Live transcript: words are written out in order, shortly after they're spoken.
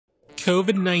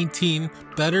COVID-19,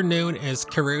 better known as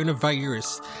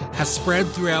coronavirus, has spread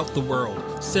throughout the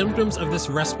world. Symptoms of this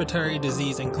respiratory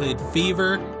disease include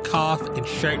fever, cough, and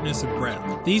shortness of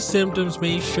breath. These symptoms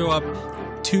may show up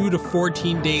 2 to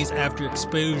 14 days after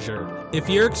exposure. If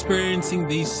you're experiencing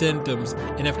these symptoms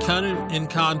and have come in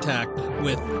contact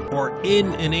with or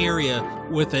in an area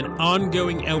with an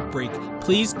ongoing outbreak,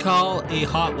 please call a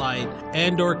hotline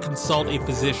and/or consult a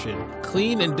physician.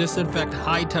 Clean and disinfect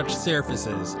high-touch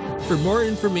surfaces. For more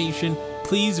information,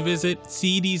 please visit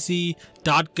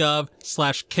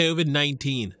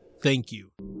cdc.gov/COVID-19. Thank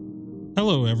you.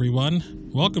 Hello, everyone.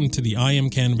 Welcome to the I Am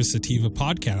Cannabis Sativa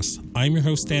podcast. I'm your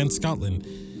host, Dan Scotland.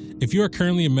 If you are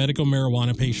currently a medical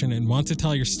marijuana patient and want to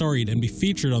tell your story and be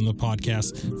featured on the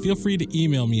podcast, feel free to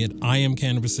email me at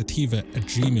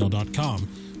iamcannabissativa@gmail.com.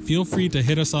 Feel free to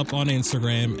hit us up on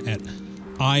Instagram at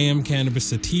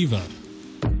iamcannabissativa.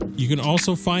 You can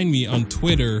also find me on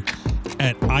Twitter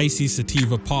at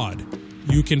ICSativaPod.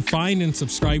 You can find and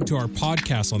subscribe to our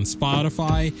podcast on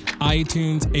Spotify,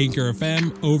 iTunes, Anchor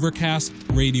FM, Overcast,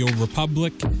 Radio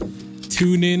Republic,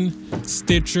 TuneIn,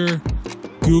 Stitcher,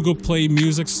 Google Play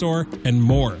Music Store, and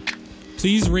more.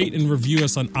 Please rate and review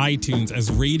us on iTunes,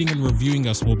 as rating and reviewing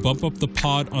us will bump up the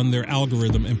pod on their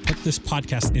algorithm and put this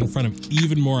podcast in front of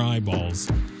even more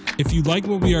eyeballs. If you like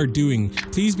what we are doing,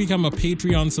 please become a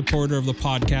Patreon supporter of the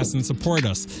podcast and support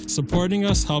us. Supporting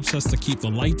us helps us to keep the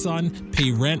lights on,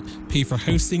 pay rent, pay for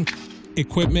hosting,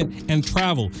 equipment, and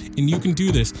travel. And you can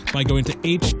do this by going to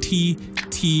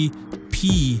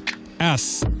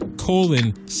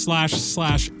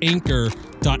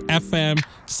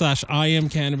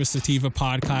https://anchor.fm/iamcannabissativa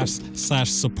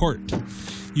podcast/support.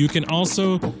 You can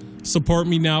also support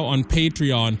me now on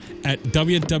Patreon at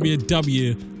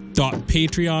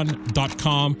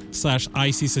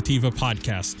www.patreon.com/ICSativa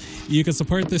podcast. You can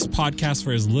support this podcast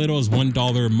for as little as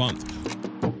 $1 a month.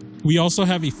 We also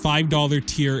have a $5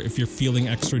 tier if you're feeling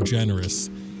extra generous.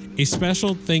 A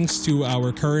special thanks to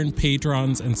our current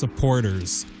patrons and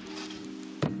supporters.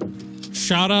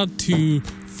 Shout out to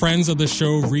friends of the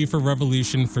show, Reefer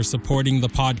Revolution, for supporting the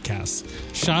podcast.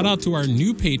 Shout out to our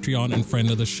new Patreon and friend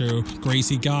of the show,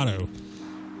 Gracie Gatto.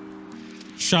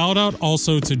 Shout out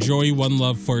also to Joey One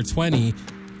Love 420,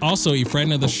 also a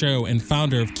friend of the show and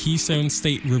founder of Keystone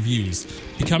State Reviews.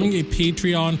 Becoming a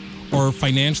Patreon or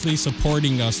financially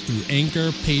supporting us through Anchor,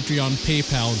 Patreon,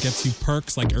 PayPal gets you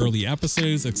perks like early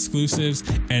episodes, exclusives,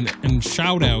 and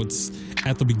shout outs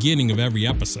at the beginning of every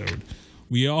episode.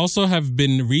 We also have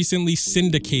been recently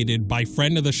syndicated by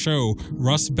friend of the show,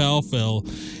 Russ Belfill,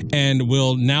 and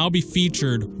will now be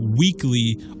featured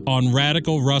weekly on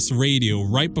Radical Russ Radio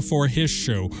right before his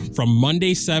show from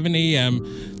Monday 7 a.m.,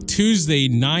 Tuesday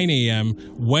 9 a.m.,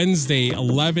 Wednesday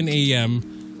 11 a.m.,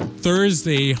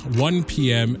 Thursday 1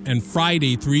 p.m., and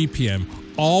Friday 3 p.m.,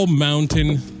 all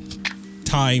mountain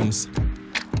times.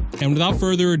 And without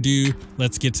further ado,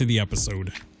 let's get to the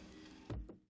episode.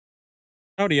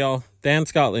 Howdy, y'all. Dan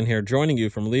Scotland here, joining you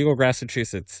from Legal,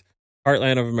 Massachusetts,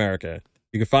 heartland of America.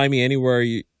 You can find me anywhere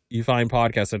you find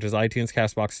podcasts, such as iTunes,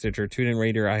 CastBox, Stitcher, TuneIn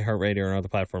Radio, iHeartRadio, and other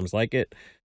platforms like it.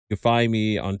 You can find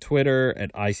me on Twitter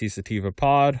at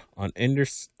ICSativapod, on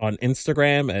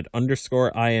Instagram at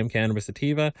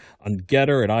 _IamCannabisSativa, on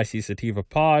Getter at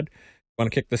ICSativapod.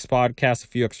 Want to kick this podcast a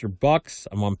few extra bucks?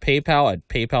 I'm on PayPal at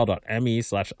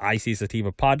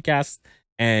paypal.me/ICSativapodcast,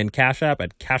 and Cash App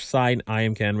at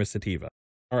 #IamCannabisSativa.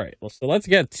 All right, well, so let's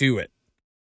get to it.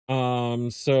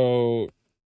 So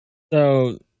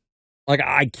like,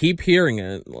 I keep hearing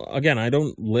it. Again, I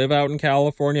don't live out in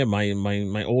California.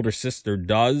 My older sister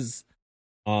does.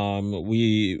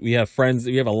 We have friends.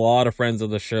 We have a lot of friends of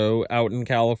the show out in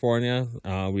California.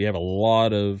 We have a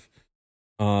lot of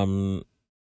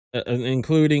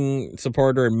including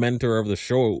supporter and mentor of the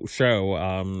show,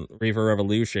 Reefer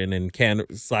Revolution and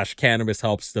Cannabis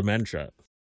Helps Dementia.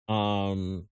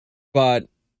 But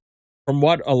from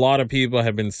what a lot of people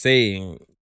have been saying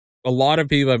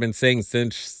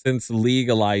since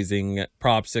legalizing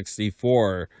Prop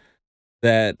 64,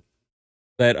 that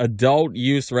adult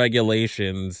use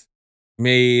regulations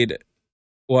made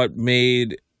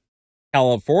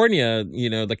California,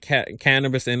 the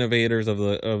cannabis innovators of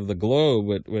the globe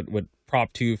with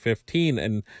Prop 215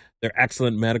 and their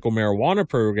excellent medical marijuana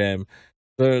program.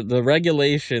 The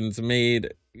regulations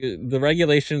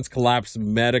collapsed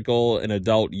medical and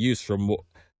adult use, from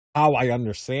how I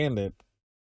understand it.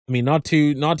 I mean, not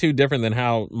too different than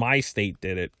how my state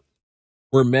did it,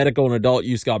 where medical and adult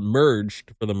use got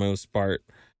merged for the most part.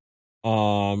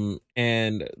 And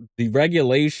the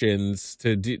regulations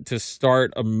to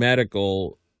start a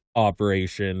medical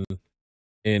operation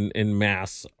in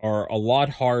Mass are a lot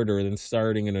harder than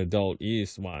starting an adult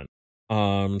use one.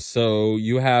 So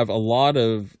you have a lot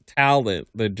of talent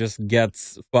that just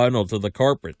gets funneled to the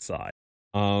corporate side.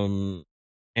 Um,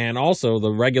 and also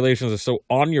the regulations are so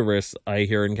onerous, I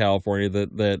hear in California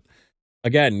that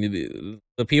again,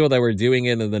 the people that were doing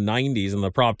it in the 90s and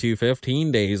the Prop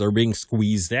 215 days are being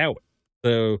squeezed out.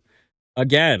 So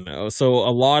again, a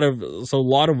lot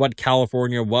of what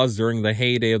California was during the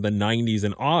heyday of the 90s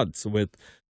and odds with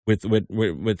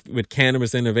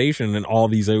cannabis innovation and all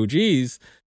these OGs.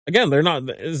 Again, they're not.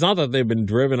 It's not that they've been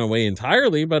driven away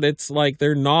entirely, but it's like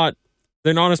they're not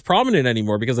as prominent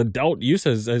anymore because adult use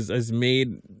has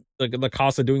made the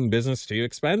cost of doing business too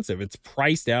expensive. It's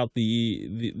priced out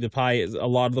a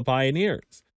lot of the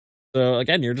pioneers. So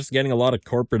again, you're just getting a lot of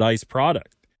corporatized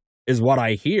product, is what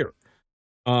I hear.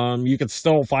 You could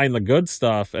still find the good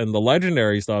stuff and the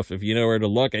legendary stuff if you know where to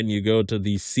look, and you go to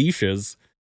these sechas.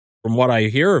 From what I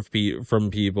hear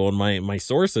from people and my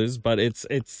sources, but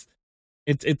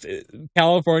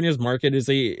California's market is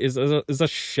a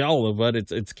shell of what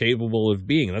it's capable of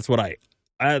being. That's what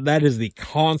that is the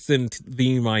constant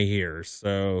theme I hear.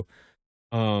 So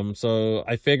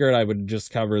I figured I would just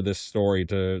cover this story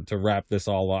to wrap this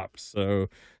all up. So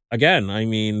again, I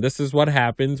mean, this is what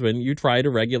happens when you try to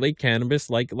regulate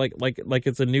cannabis like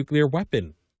it's a nuclear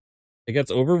weapon. It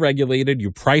gets overregulated. You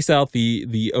price out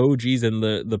the OGs and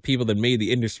the people that made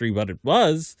the industry what it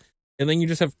was, and then you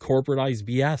just have corporatized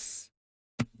BS.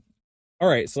 All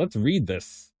right, so let's read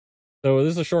this. So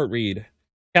this is a short read.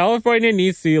 California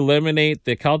needs to eliminate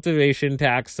the cultivation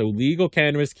tax so legal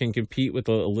cannabis can compete with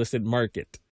the illicit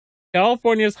market.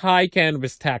 California's high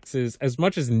cannabis taxes, as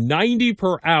much as 90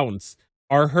 per ounce,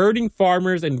 are hurting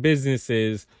farmers and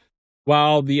businesses,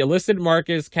 while the illicit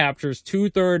market captures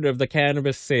 2/3 of the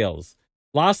cannabis sales.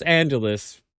 Los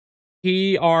Angeles,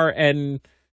 PRN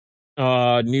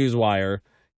Newswire.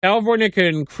 California could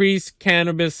increase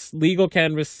legal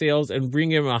cannabis sales and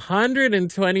bring in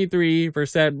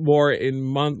 123% more in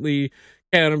monthly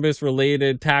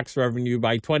cannabis-related tax revenue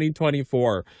by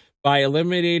 2024 by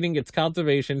eliminating its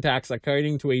cultivation tax,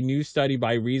 according to a new study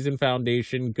by Reason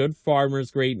Foundation, Good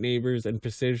Farmers, Great Neighbors, and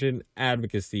Precision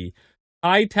Advocacy.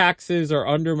 High taxes are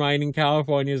undermining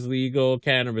California's legal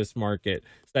cannabis market,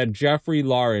 said Jeffrey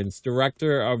Lawrence,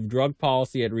 director of drug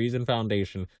policy at Reason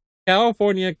Foundation.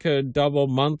 California could double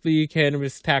monthly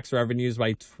cannabis tax revenues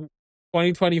by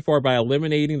 2024 by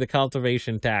eliminating the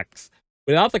cultivation tax.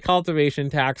 Without the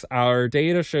cultivation tax, our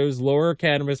data shows lower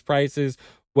cannabis prices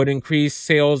would increase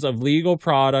sales of legal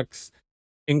products,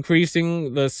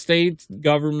 increasing the state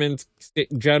government's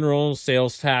general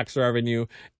sales tax revenue,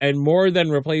 and more than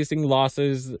replacing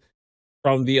losses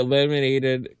from the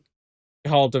eliminated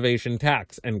cultivation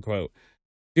tax, end quote.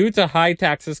 Due to high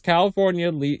taxes,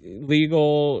 California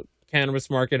legal cannabis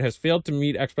market has failed to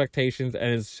meet expectations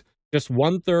and is just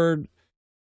 1/3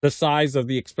 the size of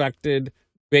the expected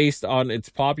based on its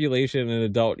population and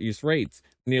adult use rates.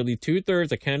 Nearly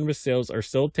 2/3 of cannabis sales are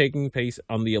still taking place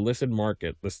on the illicit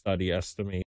market, the study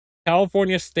estimates.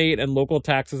 California state and local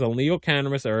taxes on legal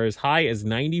cannabis are as high as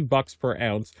 $90 per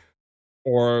ounce,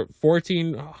 or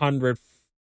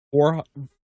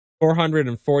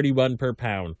 $441 per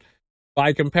pound.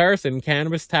 By comparison,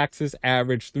 cannabis taxes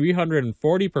average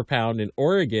 $340 per pound in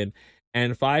Oregon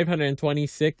and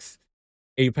 $526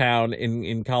 a pound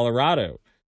in Colorado.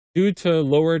 Due to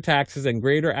lower taxes and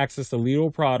greater access to legal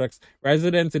products,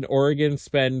 residents in Oregon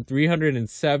spend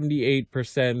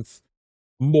 378%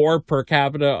 more per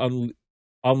capita on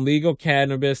legal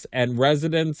cannabis, and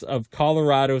residents of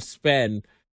Colorado spend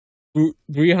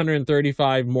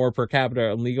 335 more per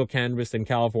capita on legal cannabis than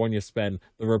California spend,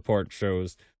 the report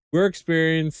shows. We're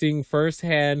experiencing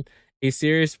firsthand a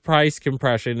serious price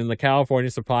compression in the California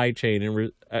supply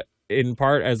chain, in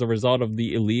part as a result of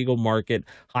the illegal market,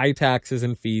 high taxes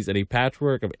and fees, and a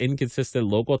patchwork of inconsistent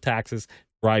local taxes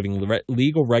driving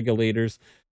legal regulators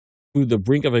to the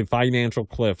brink of a financial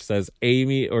cliff, says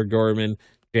Amy O'Gorman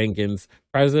Jenkins,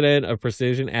 president of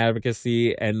Precision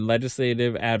Advocacy and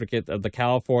legislative advocate of the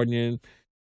California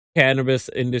Cannabis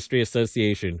Industry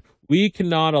Association. We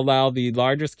cannot allow the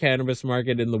largest cannabis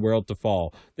market in the world to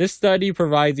fall. This study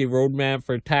provides a roadmap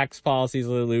for tax policy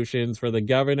solutions for the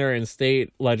governor and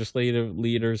state legislative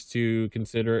leaders to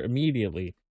consider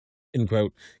immediately. End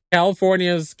quote.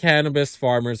 California's cannabis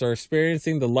farmers are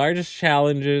experiencing the biggest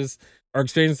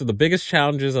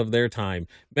challenges of their time.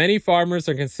 Many farmers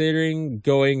are considering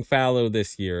going fallow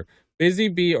this year. Busy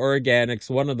Bee Organics,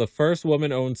 one of the first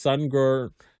woman-owned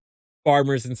sun-grown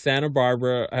farmers in Santa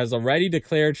Barbara, has already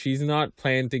declared she's not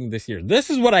planting this year.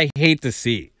 This is what I hate to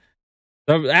see.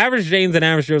 The average Janes and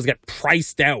average Joes get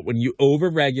priced out when you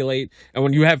overregulate and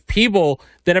when you have people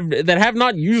that have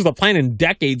not used the plan in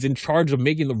decades in charge of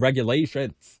making the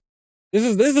regulations.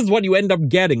 This is what you end up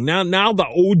getting. Now the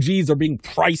OGs are being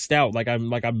priced out, like I'm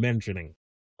mentioning.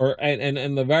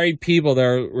 And the very people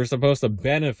that were supposed to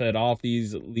benefit off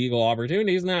these legal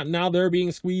opportunities, now they're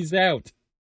being squeezed out.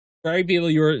 Very people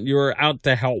you're out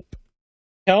to help.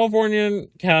 Californian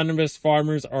cannabis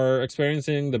farmers are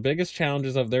experiencing the biggest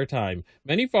challenges of their time.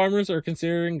 Many farmers are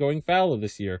considering going fallow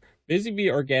this year. Busy Bee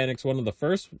Organics, one of the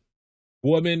first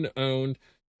woman-owned,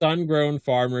 sun-grown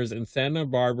farmers in Santa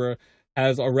Barbara,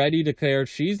 has already declared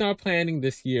she's not planting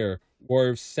this year.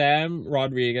 Were Sam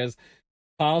Rodriguez,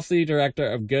 policy director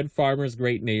of Good Farmers,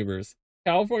 Great Neighbors.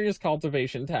 California's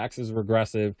cultivation tax is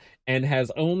regressive and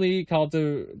has only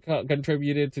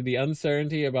contributed to the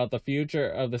uncertainty about the future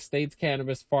of the state's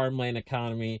cannabis farmland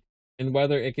economy and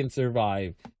whether it can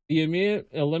survive.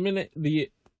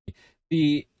 The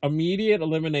immediate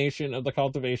elimination of the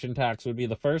cultivation tax would be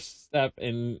the first step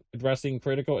in addressing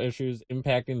critical issues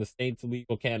impacting the state's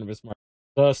legal cannabis market.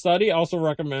 The study also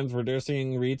recommends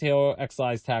reducing retail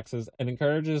excise taxes and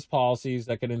encourages policies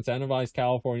that could incentivize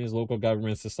California's local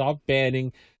governments to stop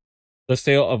banning the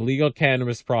sale of legal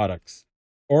cannabis products.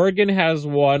 Oregon has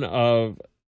one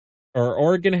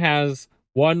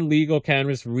legal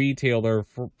cannabis retailer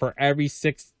for every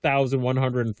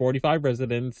 6,145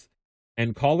 residents,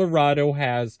 and Colorado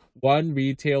has one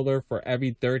retailer for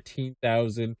every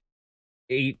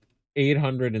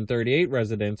 13,838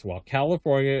 residents, while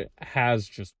California has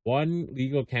just one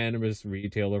legal cannabis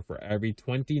retailer for every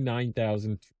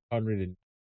 29,200.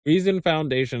 Reason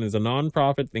Foundation is a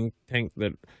nonprofit think tank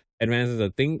that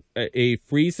advances a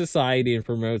free society and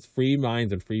promotes free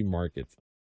minds and free markets.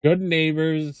 Good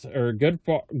Neighbors, or Good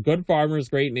Farmers,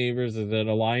 Great Neighbors, is an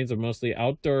alliance of mostly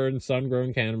outdoor and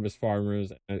sun-grown cannabis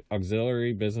farmers and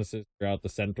auxiliary businesses throughout the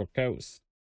Central Coast.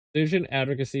 Decision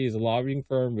Advocacy is a lobbying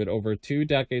firm with over 2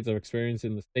 decades of experience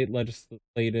in the state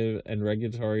legislative and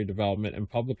regulatory development and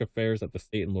public affairs at the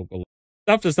state and local level.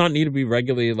 Stuff does not need to be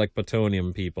regulated like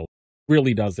plutonium, people.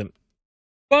 Really doesn't.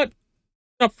 But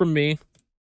enough from me.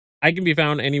 I can be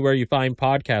found anywhere you find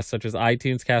podcasts, such as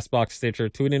iTunes, CastBox, Stitcher,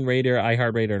 TuneIn Radio,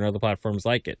 iHeartRadio, and other platforms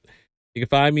like it. You can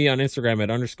find me on Instagram at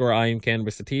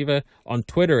 _IamCannabisSativa, on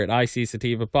Twitter at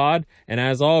ICSativaPod, and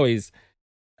as always,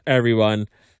 everyone,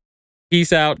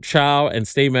 peace out, ciao, and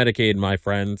stay medicated, my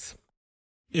friends.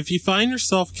 If you find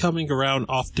yourself coming around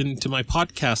often to my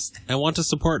podcast and want to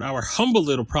support our humble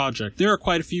little project, there are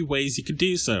quite a few ways you could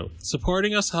do so.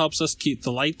 Supporting us helps us keep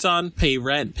the lights on, pay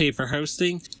rent, pay for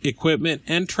hosting, equipment,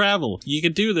 and travel. You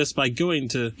can do this by going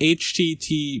to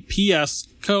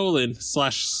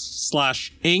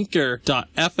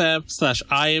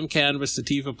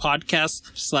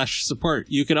https://anchor.fm/IamCannabisSativa/support.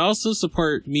 You can also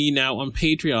support me now on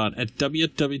Patreon at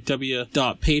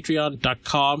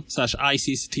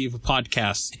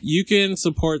www.patreon.com/ICSativapodcast. You can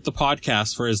support the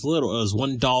podcast for as little as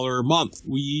 $1 a month.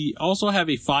 We also have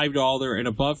a $5 and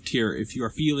above tier if you are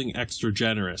feeling extra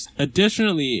generous.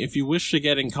 Additionally, if you wish to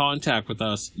get in contact with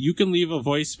us, you can leave a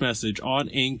voice message on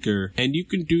Anchor, and you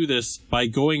can do this by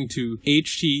going to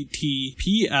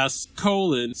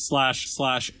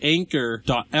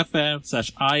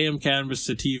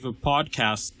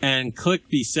https://anchor.fm/IamCannabisSativapodcast and click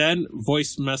the send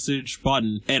voice message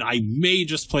button, and I may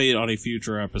just play it on a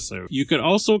future episode. You can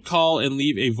also call and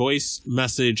leave a voice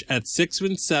message at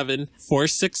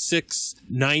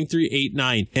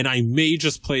 617-466-9389, and I may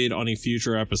just play it on a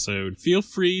future episode. Feel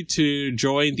free to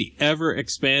join the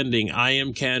ever-expanding I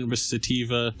Am Cannabis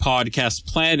Sativa podcast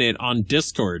planet on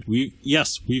Discord. We've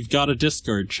got a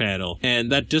Discord channel, and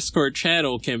that Discord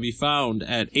channel can be found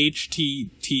at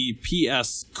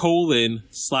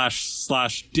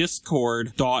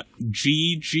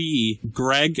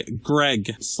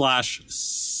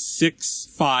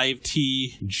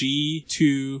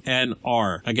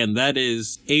Again, that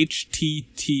is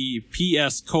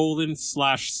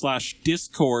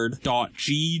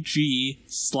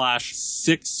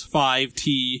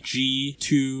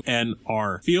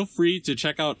https://discord.gg/65tg2nr. Feel free to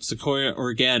check out Sequoia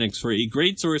Organics for a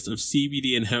great source of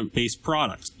CBD and hemp-based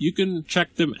products. You can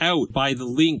check them out by the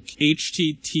link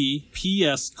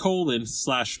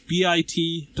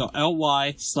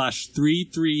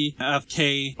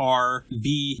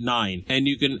https://bit.ly/33fkrv9, and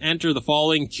you can enter the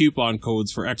following coupon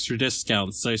codes for extra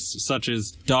discounts, such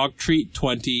as Dog Treat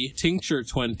 20, Tincture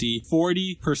 20,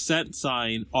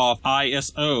 40% off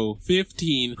ISO,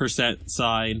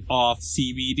 15% off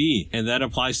CBD, and that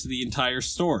applies to the entire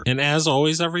store. And as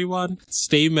always, everyone,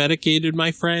 stay medicated,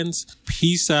 my friends.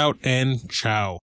 Peace out and ciao.